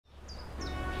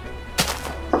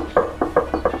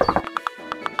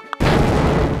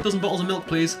Dozen bottles of milk,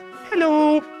 please.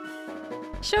 Hello.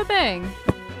 Sure thing.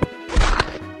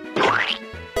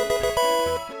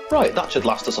 Right, that should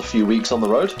last us a few weeks on the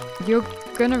road. You're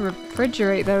gonna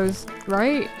refrigerate those,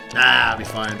 right? Ah, I'll be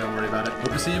fine, don't worry about it.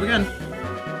 Hope to see you again.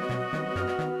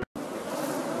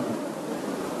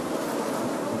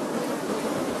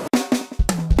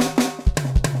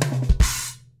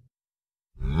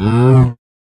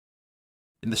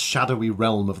 In the shadowy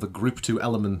realm of the Group 2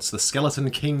 elements, the Skeleton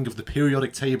King of the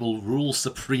periodic table rules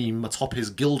supreme atop his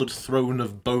gilded throne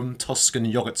of bone, tusk and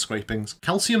yogurt scrapings.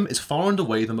 Calcium is far and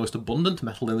away the most abundant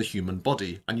metal in the human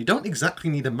body, and you don't exactly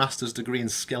need a master's degree in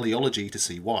speleology to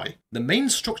see why. The main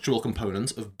structural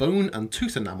component of bone and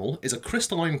tooth enamel is a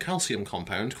crystalline calcium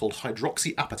compound called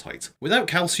hydroxyapatite. Without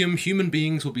calcium, human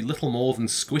beings would be little more than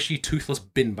squishy, toothless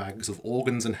bin bags of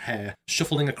organs and hair,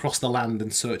 shuffling across the land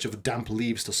in search of damp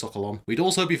leaves to suckle on. We'd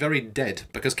also be very dead,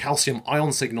 because calcium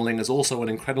ion signaling is also an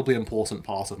incredibly important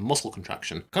part of muscle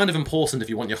contraction. Kind of important if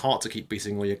you want your heart to keep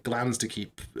beating or your glands to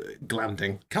keep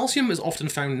glanding. Calcium is often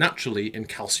found naturally in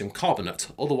calcium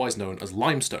carbonate, otherwise known as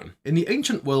limestone. In the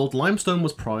ancient world, limestone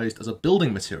was prized as a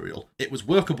building material. It was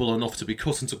workable enough to be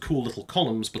cut into cool little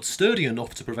columns, but sturdy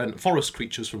enough to prevent forest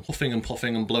creatures from huffing and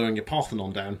puffing and blowing your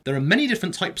Parthenon down. There are many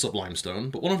different types of limestone,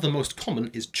 but one of the most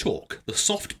common is chalk, the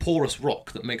soft porous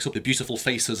rock that makes up the beautiful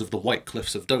faces of the white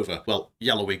cliffs of Dover. Well,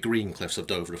 yellowy-green cliffs of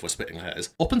Dover if we're splitting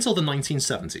hairs. Up until the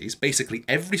 1970s, basically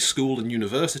every school and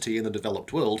university in the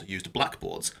developed world used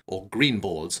blackboards, or green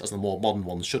boards as the more modern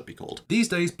ones should be called. These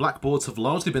days, blackboards have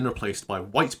largely been replaced by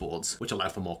whiteboards, which allow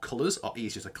for more colours, are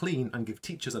easier to clean, and give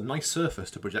teachers a nice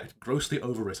surface to project grossly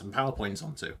overwritten PowerPoints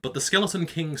onto. But the Skeleton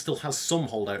King still has some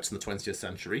holdouts in the 20th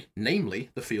century,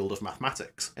 namely the field of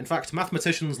mathematics. In fact,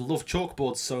 mathematicians love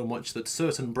chalkboards so much that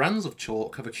certain brands of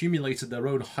chalk have accumulated their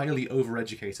own highly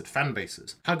overeducated fan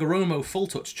bases. Hagoromo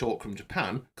full-touch chalk from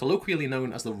Japan, colloquially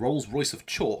known as the Rolls-Royce of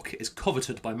chalk, is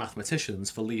coveted by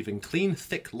mathematicians for leaving clean,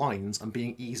 thick lines and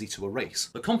being easy to erase.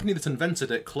 The company that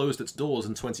invented it closed its doors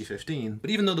in 2015,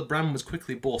 but even though the brand was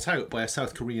quickly bought out by a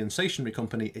South Korean stationery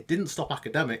company, it didn't stop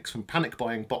academics from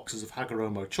panic-buying boxes of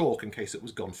Hagoromo chalk in case it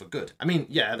was gone for good. I mean,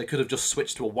 yeah, they could have just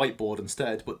switched to a whiteboard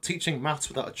instead, but teaching maths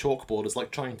without a chalkboard is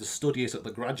like trying to study it at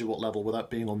the graduate level without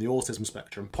being on the autism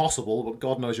spectrum. Possible, but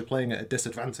God knows you're playing at a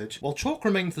disadvantage. While chalk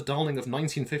remained the darling of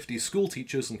 1950s school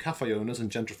teachers and cafe owners in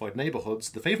gentrified neighbourhoods,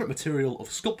 the favourite material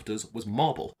of sculptors was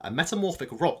marble, a metamorphic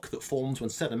rock that forms when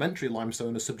sedimentary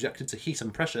limestone is subjected to heat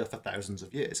and pressure for thousands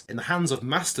of years. In the hands of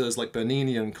masters like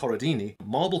Bernini and Corradini,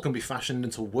 marble can be fashioned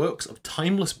into works of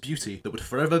timeless beauty that would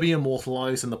forever be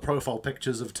immortalised in the profile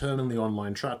pictures of terminally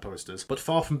online trad posters. But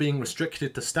far from being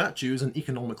restricted to statues and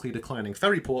economically declining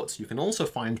ferry ports, you can also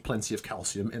find plenty of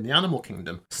calcium in the animal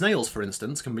kingdom. Snails, for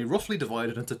instance, can be roughly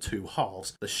divided into two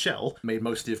halves. The shell, made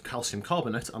mostly of calcium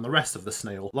carbonate, and the rest of the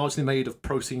snail, largely made of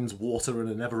proteins, water, and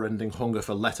a never-ending hunger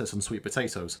for lettuce and sweet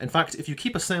potatoes. In fact, if you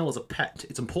keep a snail as a pet,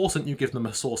 it's important you give them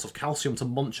a source of calcium to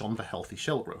munch on for healthy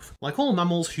shell growth. Like all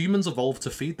mammals, humans evolved to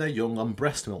feed their young on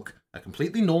breast milk, a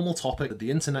completely normal topic that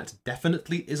the internet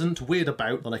definitely isn't weird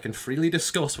about that I can freely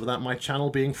discuss without my channel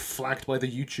being flagged by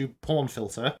the YouTube porn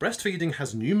filter. Breastfeeding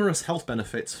has numerous health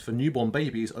benefits for newborn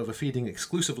babies over feeding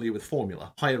exclusively with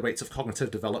formula. Higher rates of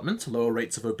cognitive development, lower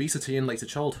rates of obesity in later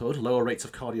childhood, lower rates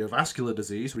of cardiovascular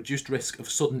disease, reduced risk of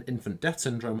sudden infant death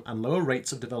syndrome, and lower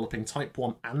rates of developing type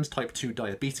 1 and type 2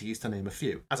 diabetes, to name a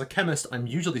few. As a chemist, I'm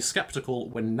usually skeptical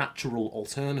when natural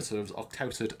alternatives are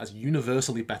touted as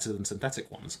universally better than synthetic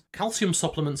ones. Calcium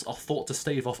supplements are thought to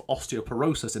stave off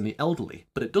osteoporosis in the elderly,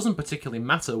 but it doesn't particularly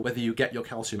matter whether you get your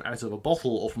calcium out of a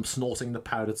bottle or from snorting the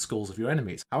powdered skulls of your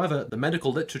enemies. However, the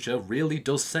medical literature really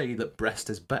does say that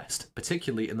breast is best,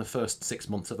 particularly in the first 6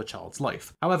 months of a child's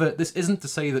life. However, this isn't to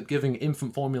say that giving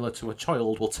infant formula to a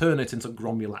child will turn it into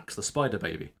Gromulax the spider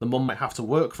baby. The mum might have to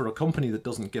work for a company that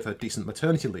doesn't give her decent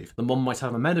maternity leave. The mum might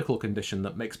have a medical condition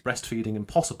that makes breastfeeding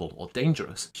impossible or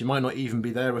dangerous. She might not even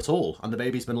be there at all, and the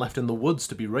baby's been left in the woods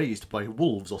to be raised by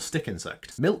wolves or stick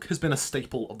insects. Milk has been a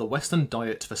staple of the Western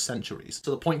diet for centuries, to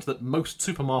the point that most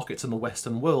supermarkets in the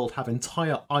Western world have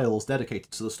entire aisles dedicated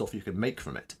to the stuff you can make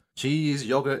from it. Cheese,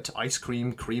 yogurt, ice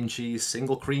cream, cream cheese,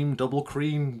 single cream, double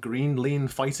cream, green, lean,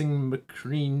 fighting,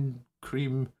 McCream,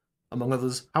 cream, among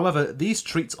others. However, these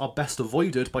treats are best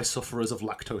avoided by sufferers of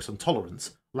lactose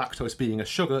intolerance. lactose being a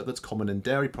sugar that's common in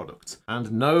dairy products.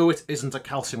 And no, it isn't a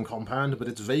calcium compound, but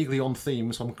it's vaguely on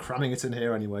theme, so I'm cramming it in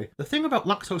here anyway. The thing about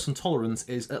lactose intolerance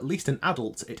is, at least in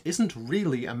adults, it isn't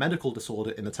really a medical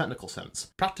disorder in the technical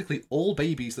sense. Practically all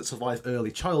babies that survive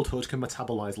early childhood can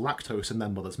metabolize lactose in their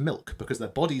mother's milk, because their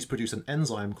bodies produce an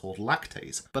enzyme called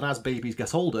lactase. But as babies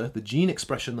get older, the gene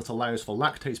expression that allows for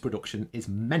lactase production is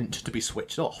meant to be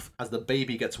switched off, as the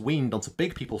baby gets weaned onto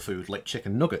big people food like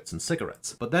chicken nuggets and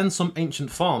cigarettes. But then some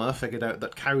ancient farmer figured out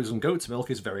that cows and goats'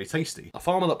 milk is very tasty. A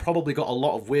farmer that probably got a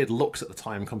lot of weird looks at the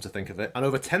time, come to think of it, and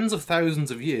over tens of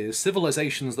thousands of years,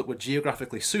 civilizations that were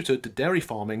geographically suited to dairy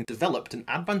farming developed an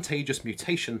advantageous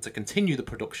mutation to continue the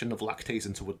production of lactase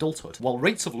into adulthood. While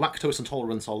rates of lactose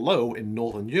intolerance are low in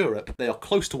Northern Europe, they are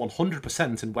close to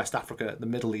 100% in West Africa, the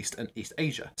Middle East and East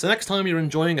Asia. So next time you're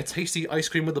enjoying a tasty ice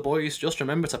cream with the boys, just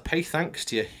remember to pay thanks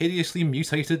to your hideously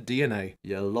mutated DNA.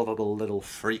 You lovable little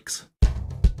freaks.